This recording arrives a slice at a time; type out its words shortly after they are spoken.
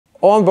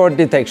Onboard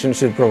detection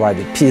should provide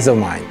a peace of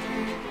mind.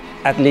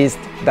 At least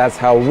that's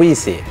how we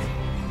see it.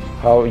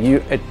 How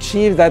you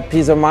achieve that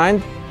peace of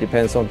mind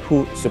depends on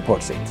who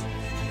supports it.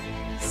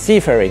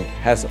 Seafaring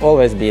has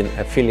always been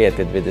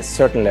affiliated with a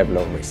certain level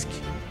of risk.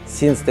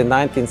 Since the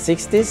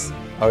 1960s,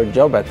 our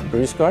job at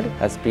Bruusgaard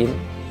has been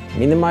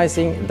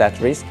minimizing that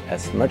risk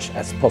as much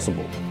as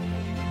possible.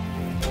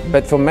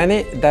 But for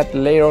many, that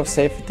layer of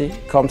safety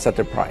comes at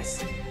a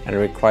price and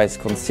requires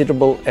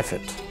considerable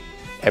effort.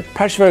 A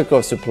patchwork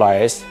of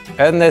suppliers,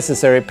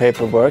 unnecessary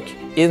paperwork,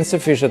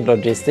 insufficient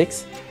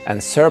logistics,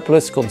 and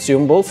surplus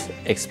consumables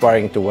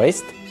expiring to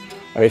waste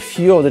are a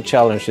few of the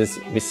challenges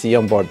we see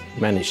on board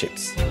many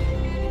ships.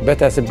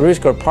 But as a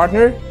Bruusgaard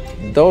partner,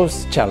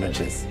 those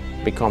challenges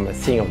become a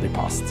thing of the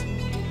past.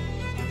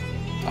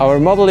 Our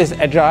model is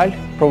agile,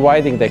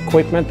 providing the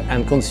equipment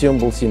and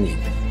consumables you need,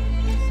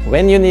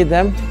 when you need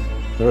them,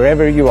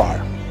 wherever you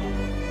are.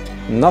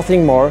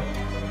 Nothing more,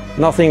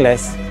 nothing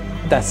less,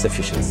 that's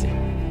efficiency.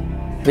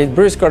 With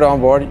Bruusgaard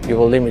on board, you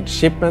will limit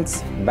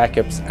shipments,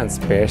 backups and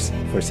spares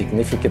for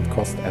significant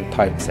cost and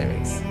time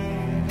savings.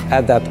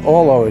 Add that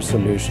all our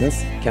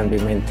solutions can be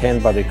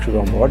maintained by the crew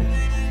on board,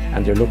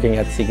 and you're looking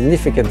at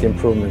significant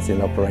improvements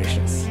in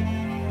operations.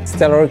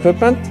 Stellar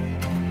equipment?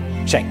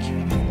 Check.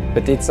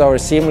 But it's our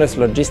seamless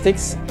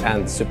logistics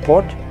and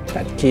support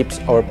that keeps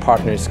our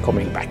partners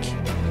coming back.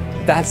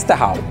 That's the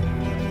how.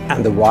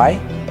 And the why?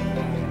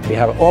 We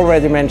have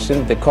already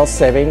mentioned the cost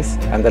savings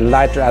and the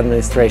lighter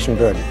administration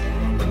burden.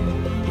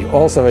 You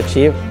also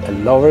achieve a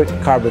lower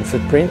carbon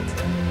footprint,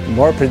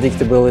 more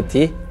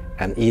predictability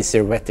and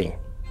easier vetting.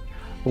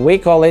 We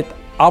call it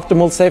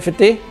optimal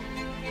safety,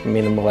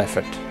 minimal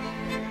effort.